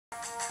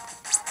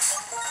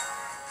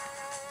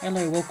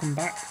Hello, welcome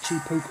back to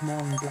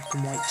Pokemon Black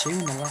and White 2 in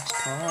the last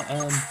part.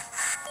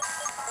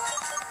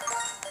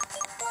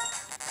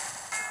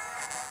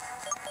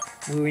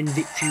 We're in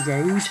Victory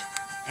Road,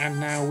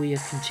 and now we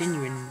are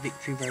continuing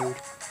Victory Road.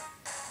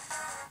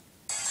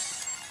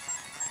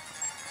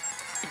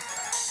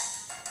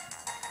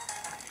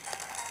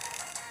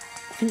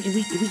 I think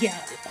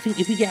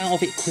if we get out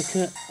of it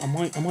quicker, I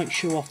might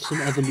show off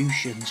some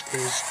evolutions,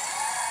 because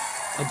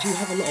I do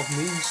have a lot of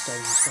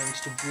Moonstones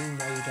thanks to Green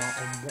Radar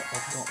and what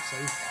I've got so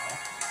far.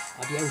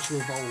 I'll be able to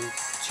evolve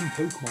 2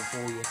 Pokemon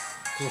for you.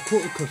 Because I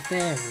caught a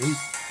Clefairy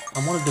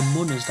and one of the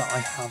Munners that I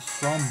have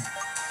from.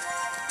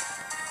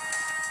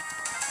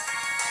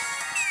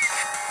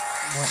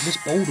 Right, this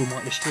boulder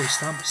might destroy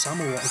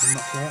Samurott if I'm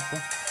not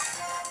careful.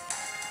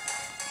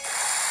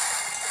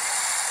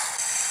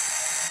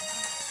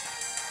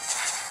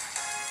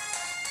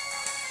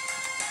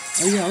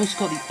 Oh yeah, I also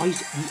got the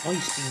ice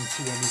beam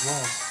TM as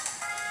well.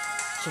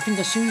 So I think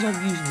as soon as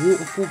I've used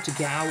Waterfall to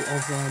get out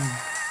of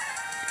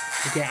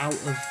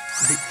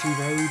Victory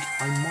Road,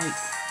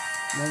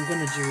 what I'm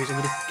gonna do is I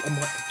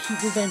might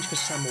keep revenge for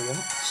Samurott.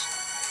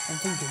 I'm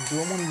thinking, do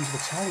I want to use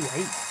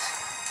Retaliate,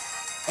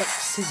 X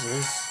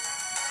Scissors,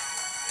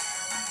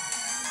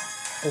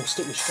 or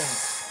stick with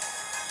Strength?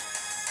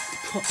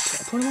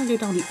 I probably want to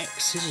go down the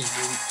X Scissors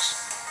route.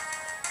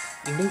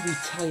 You know,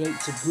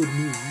 Retaliate's a good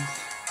move.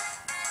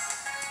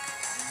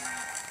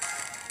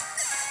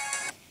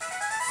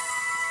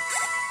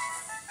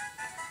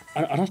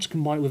 I'd have to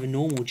combine it with a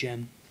normal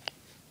gem.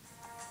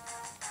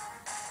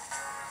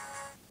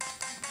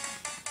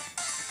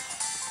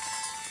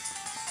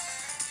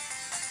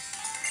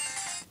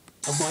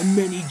 Of my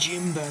many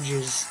gym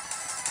badges.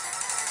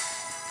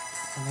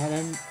 And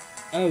then,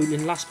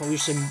 in last part we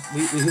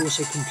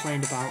also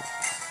complained about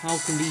how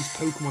come these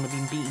Pokemon have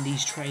been beating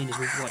these trainers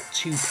with like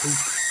 2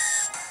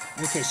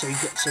 Pokemon. Okay, so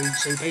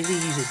basically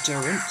use a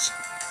Durant.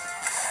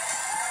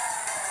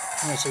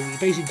 Alright, so we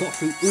basically got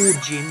through all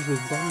gyms with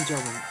 1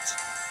 Durant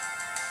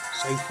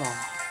so far.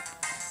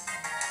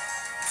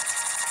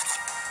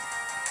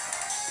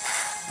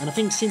 And I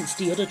think since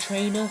the other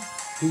trainer,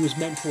 who was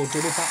meant for a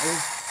double battle,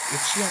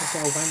 if she had a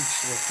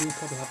Galvantula, he'll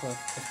probably have a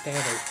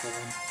Pharaoh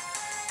form.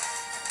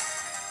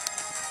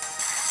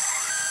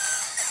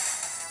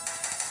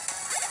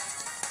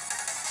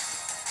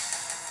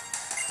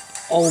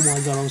 Oh my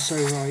god, I'm so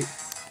right.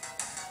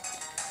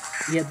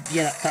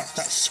 Yeah,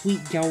 that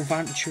sweet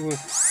Galvantula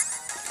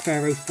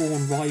Pharaoh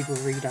form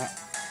rivalry that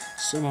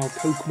somehow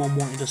Pokemon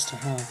wanted us to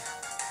have.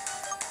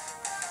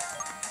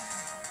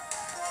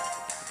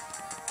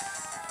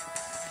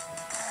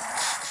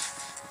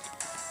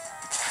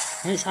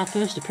 And it's our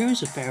first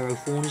appearance of Pharaoh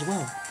Fawn as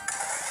well.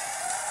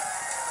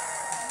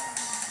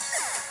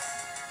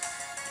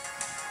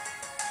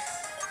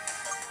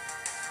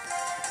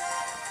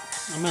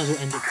 I might as well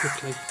end it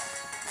quickly.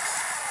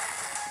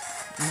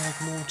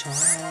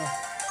 Magmortar.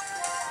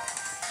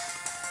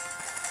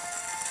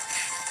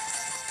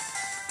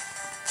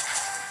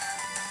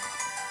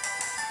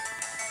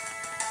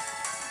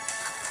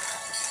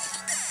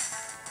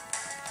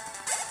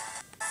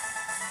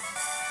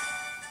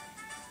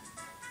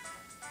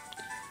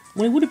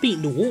 Well, it would have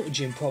beaten the Water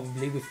Gym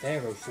probably with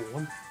Pharaoh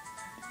Fawn.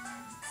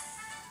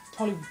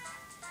 Probably,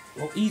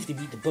 well, easily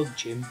beat the Bug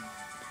Gym.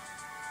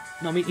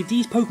 No, I mean, if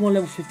these Pokemon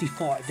level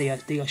 55,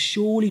 they are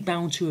surely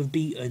bound to have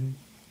beaten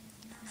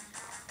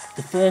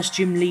the first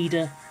gym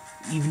leader,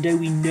 even though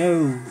we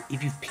know,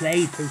 if you've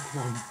played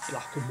Pokemon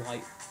Black and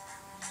White,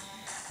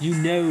 you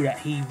know that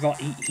he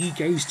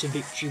goes to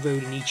Victory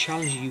Road and he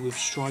challenges you with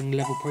strong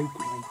level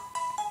Pokemon.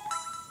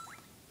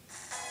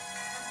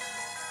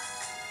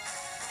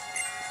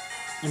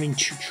 I mean,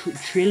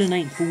 Trillin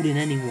ain't fooling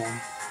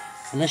anyone,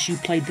 unless you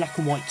played Black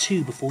and White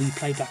 2 before you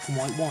played Black and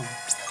White 1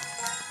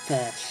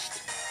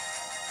 first.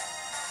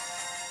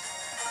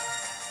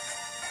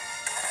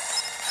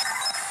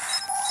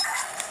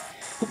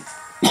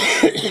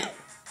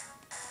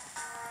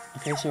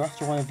 Okay, so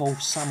after I evolve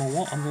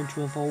Samurott, I'm going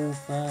to evolve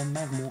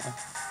Magmortar.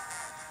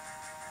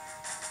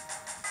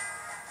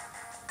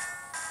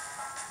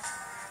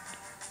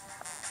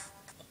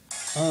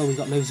 Oh, we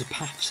got loads of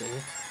paths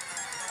here.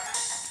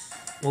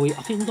 Well,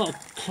 I think we've got to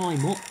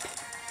climb up,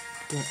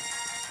 but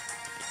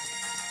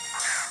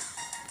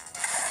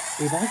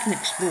if I can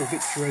explore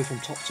Victory Road from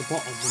top to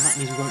bottom, then that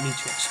means we won't need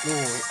to explore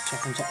it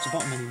from top to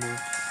bottom anymore.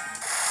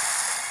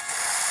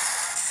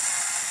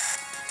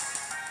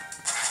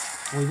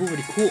 Well, we've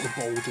already caught a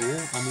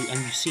Boldore, and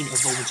you've seen it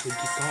evolve into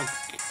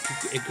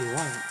a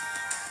Goliath.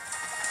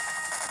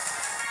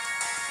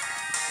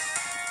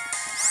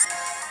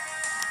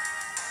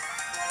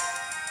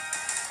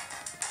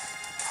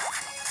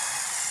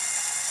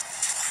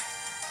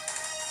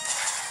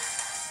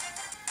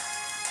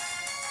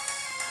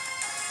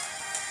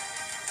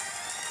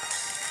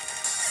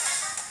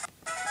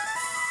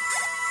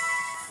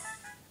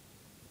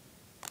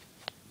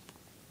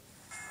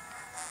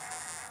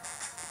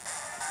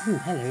 Oh,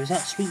 hello, is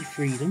that Sweet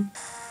Freedom?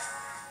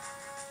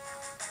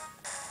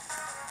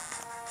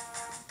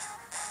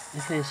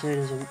 Okay, so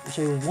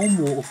there's one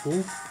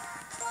waterfall.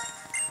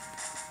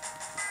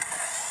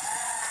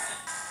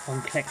 I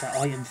can collect that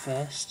item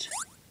first.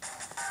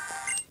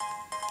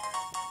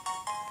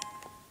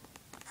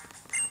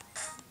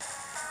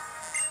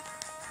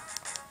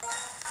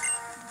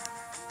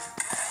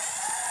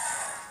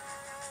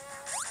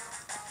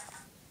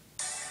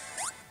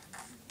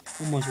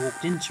 Almost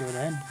walked into her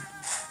then.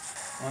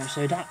 Right,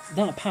 so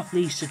that path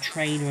leads to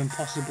Trainer and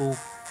Possible.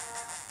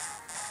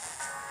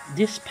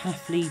 This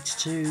path leads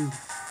to...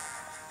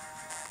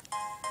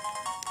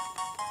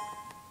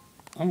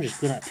 I'm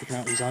just good at picking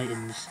out these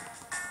items.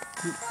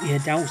 Yeah,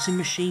 Dowsing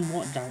Machine.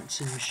 What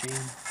Dowsing Machine?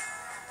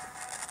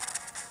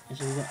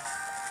 So we got...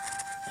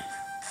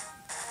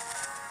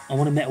 I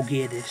want to Metal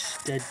Gear this.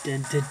 Dead,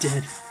 dead, dead,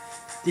 dead.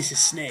 This is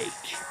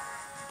Snake.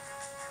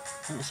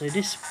 Right, so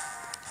this...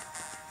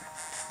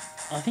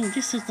 I think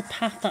this is the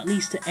path that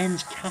leads to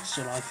End's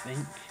Castle, I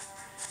think.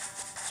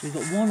 So we've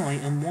got one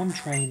item, one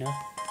trainer.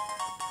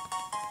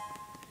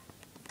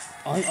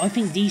 I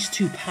think these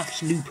two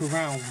paths loop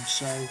around,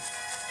 so...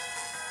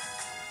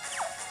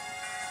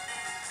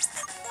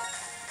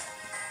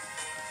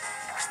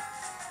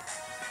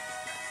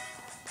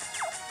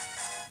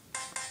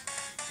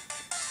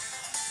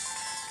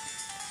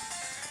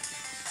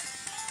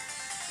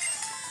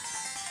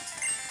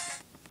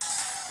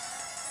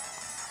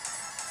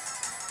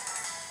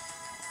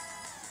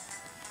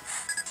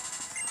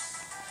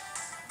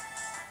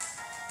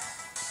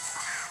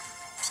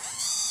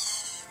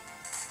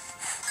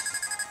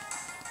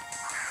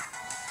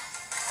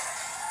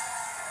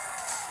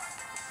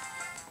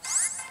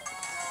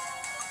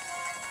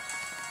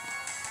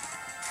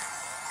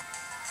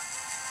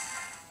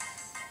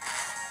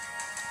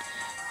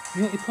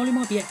 You know, it probably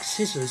might be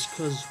X-Scissors,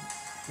 because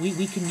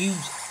we can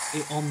use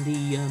it on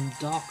the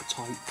Dark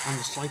type and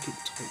the Psychic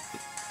type.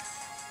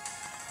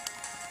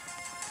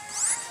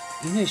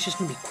 You know, it's just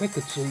going to be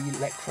quicker to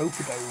let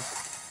Crocodile.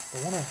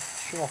 I want to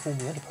show off all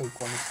the other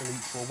Pokemon in this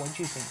Elite Four. What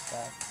do you think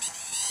there?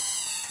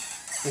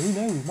 But who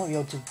knows, we might be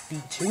able to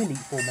beat 2 Elite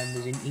Four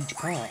members in each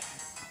part.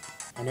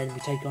 And then we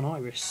take on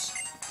Iris.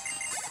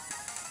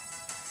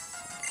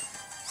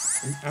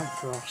 And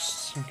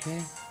Ampharos,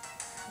 okay.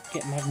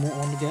 Get Magmortar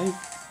on the go.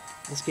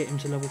 Let's get him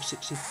to level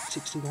 60,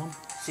 61.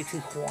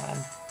 61.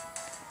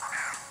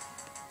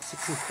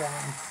 61.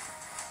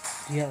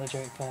 You get the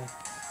joke there.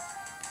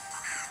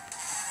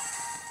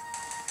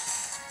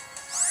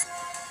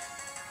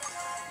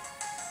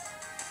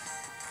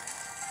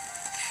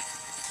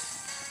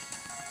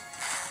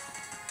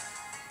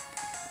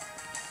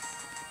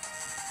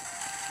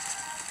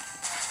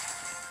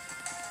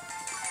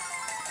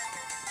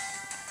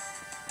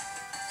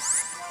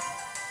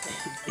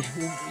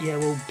 Yeah,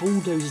 well,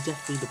 Bulldoze is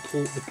definitely the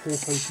poor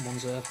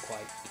Pokemon's Earthquake.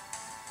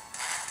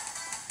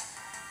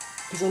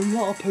 There's a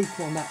lot of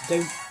Pokemon that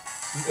don't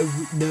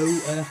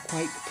know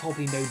Earthquake,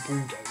 probably know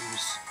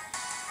Bulldoze.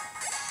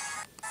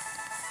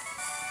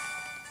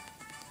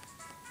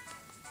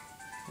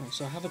 Right,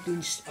 so I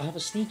have a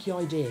sneaky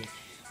idea,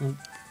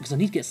 because I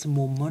need to get some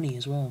more money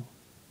as well.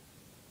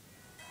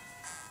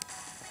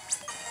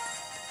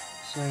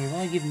 So if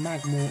I give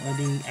Magmortar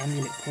the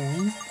Amulet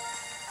Coin,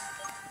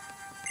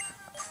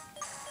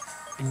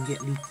 and give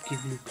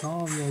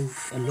Lucario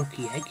a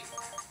Lucky Egg.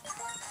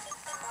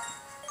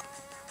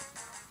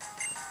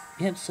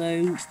 Yep,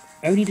 so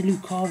only the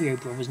Lucario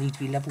brothers need to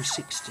be level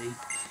 60,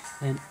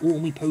 and all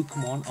my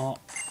Pokemon are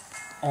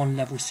on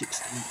level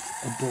 60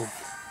 above.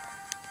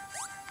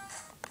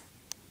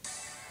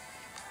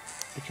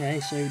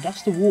 Okay, so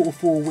that's the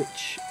waterfall,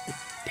 which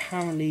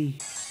apparently...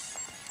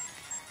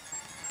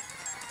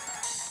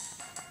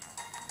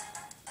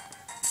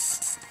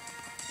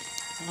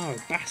 Oh,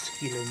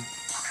 Basculin.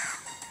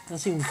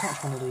 Let's see if we can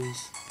catch one of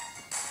these.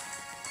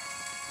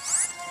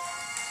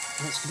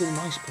 Let's give it a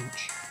nice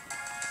punch.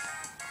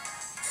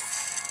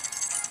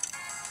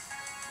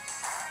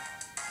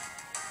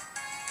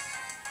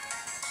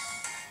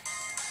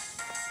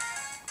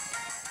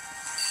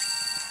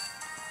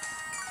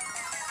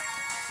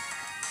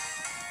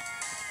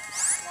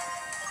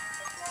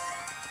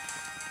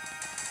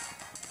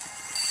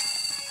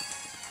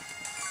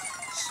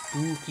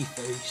 Spooky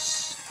face.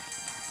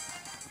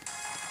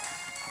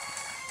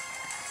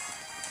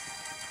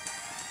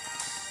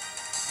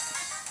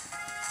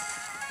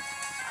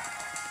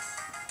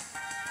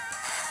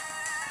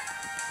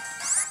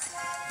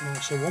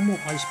 Right, so one more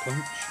Ice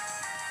Punch.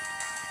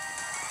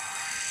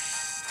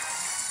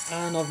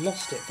 And I've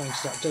lost it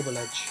thanks to that Double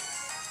Edge.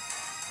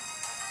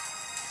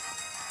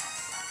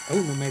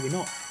 Oh, no, maybe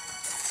not.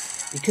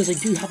 Because I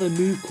do have a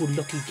move called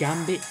Lucky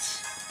Gambit.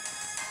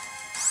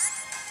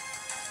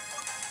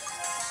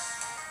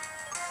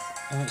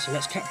 Alright, so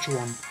let's capture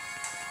one.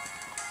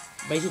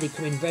 Basically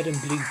come in red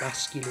and blue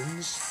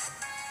Basculins.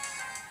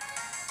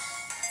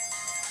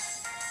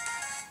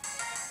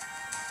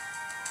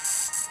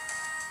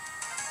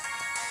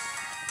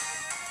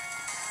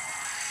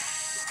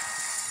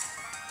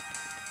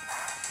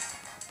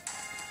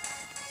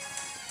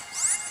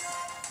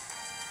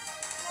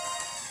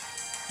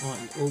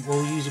 Right,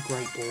 we'll use a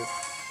Great Ball.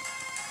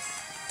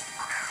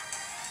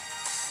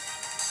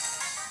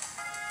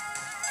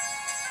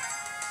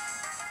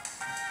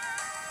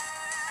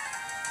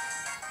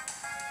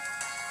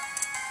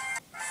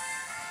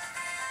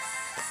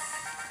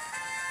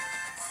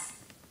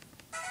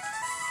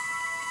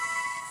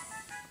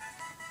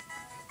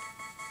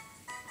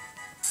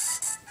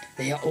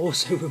 They are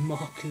also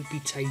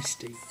remarkably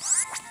tasty.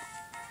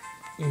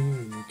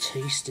 Mmm,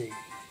 tasty.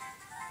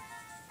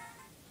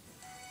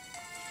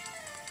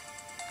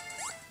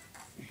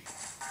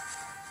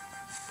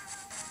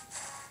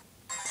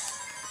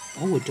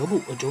 Oh, a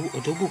double.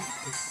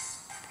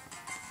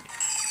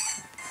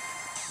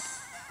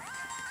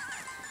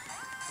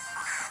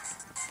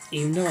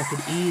 Even though I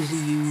could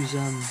easily use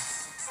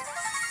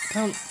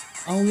can't.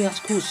 Oh yeah,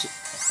 of course.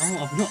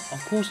 Oh,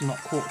 Of course, I'm not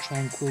caught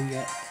Tranquil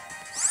yet.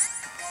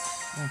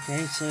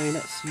 Okay, so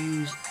let's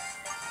use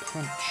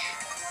Crunch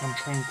on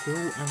Tranquil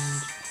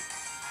and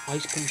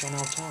Ice Punch on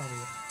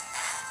Altaria.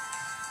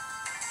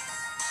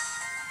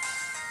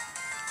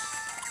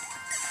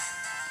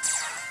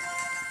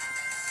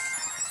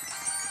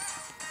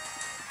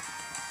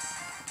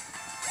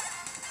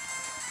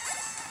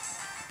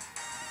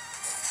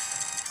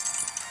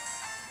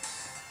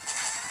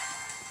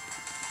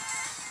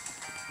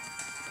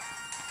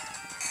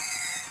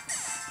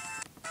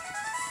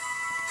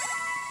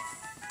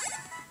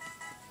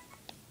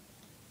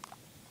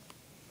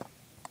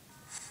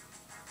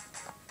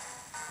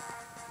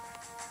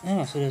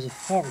 Ah, so there's a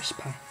forest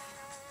path.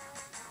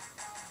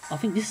 I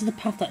think this is the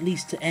path that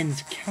leads to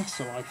End's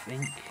castle, I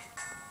think.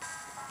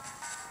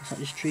 Looks like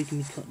this tree can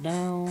be cut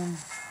down.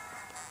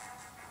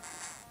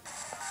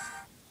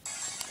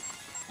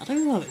 I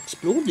don't know if I've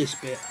explored this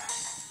bit.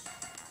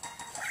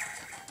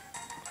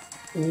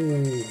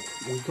 Oh,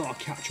 we've got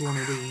to capture one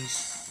of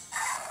these.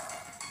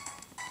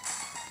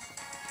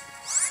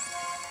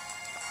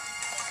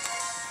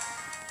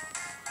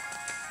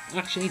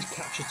 Actually, I need to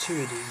capture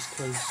two of these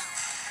because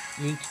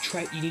you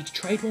need to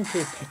trade one for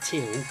a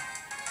Petil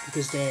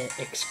because they're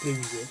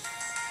exclusive,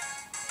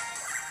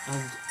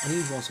 and I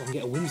need one so I can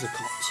get a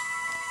Whimsicott.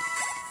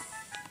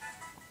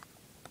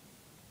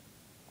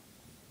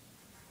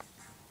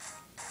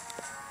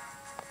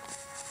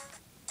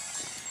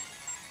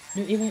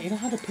 You know, if I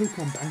had a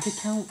Pokemon bank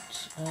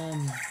account,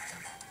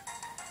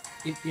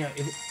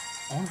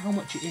 on how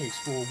much it is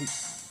for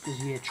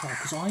this year trial,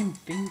 because I'm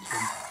thinking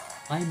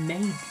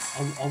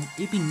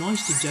it'd be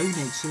nice to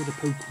donate some of the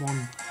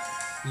Pokemon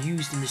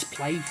used in this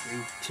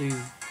playthrough to,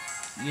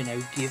 you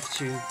know, give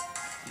to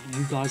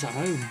you guys at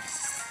home.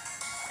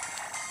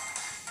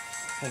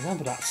 For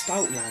example, that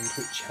Stoutland,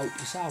 which helped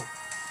us out.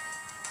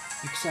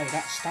 You could say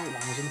that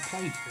Stoutland was in the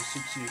playthrough,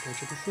 6 years or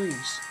triple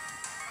threes.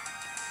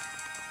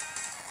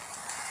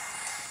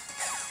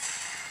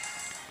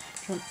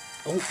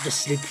 Oh, the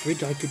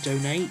Sligfrid I could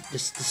donate. The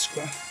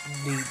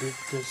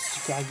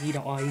Scraggy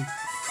that I,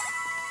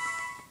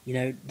 you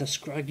know, the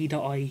Scraggy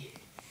that I.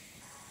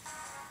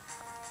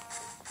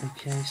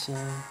 Okay, so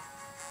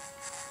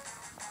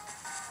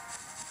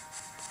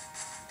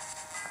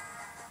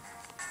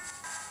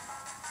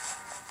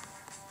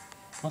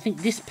I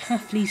think this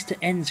path leads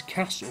to End's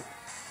castle,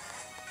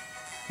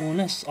 or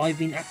unless I've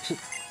been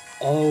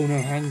Oh no,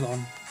 hang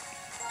on.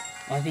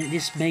 I think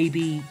this may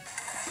be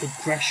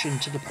progression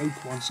to the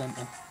Pokemon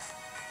Center.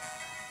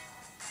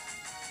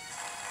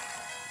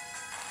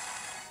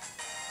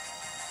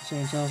 So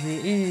it tells me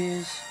it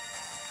is.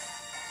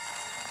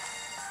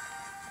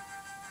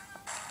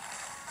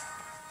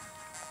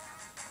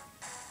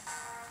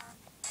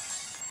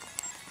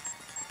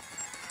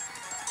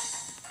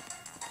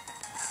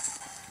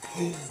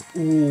 Oh,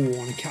 I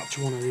want to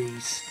capture one of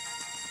these.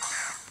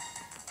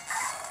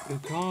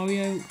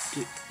 Lucario,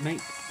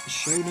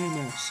 show no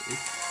mercy.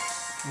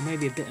 Or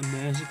maybe a bit of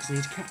mercy because I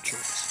need to capture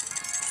it.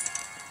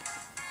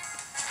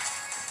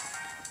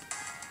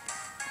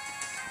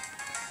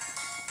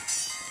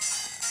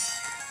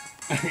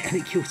 And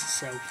it kills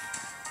itself.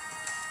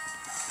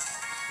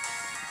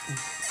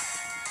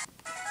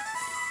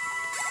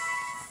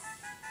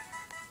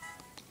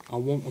 I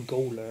want a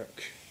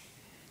Golurk.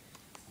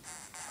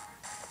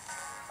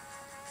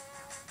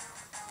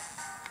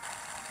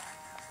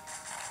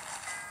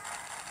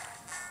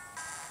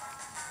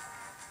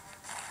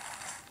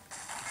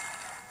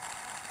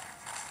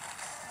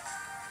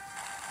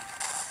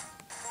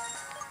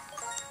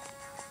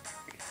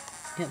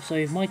 Yep, so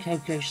if my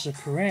calculations are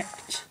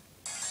correct,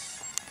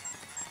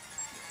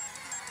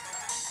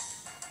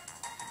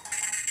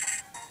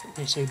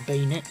 okay, so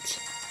Bayonet.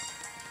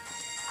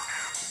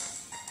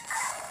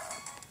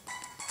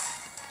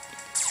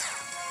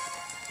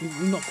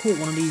 We've not caught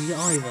one of these yet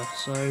either,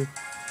 so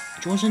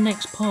join us in the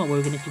next part where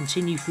we're going to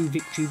continue through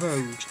Victory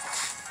Road,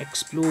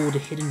 explore the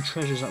hidden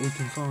treasures that we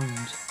can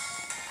find.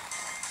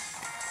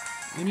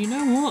 And you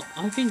know what?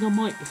 I think I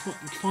might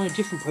find a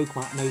different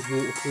Pokemon that knows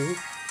Water Pool.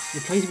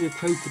 Replace it with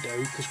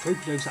Crocodile, because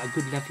Crocodile's at a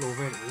good level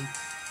already.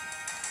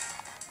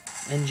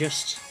 And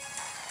just,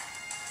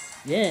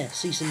 yeah,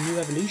 see some new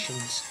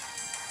evolutions.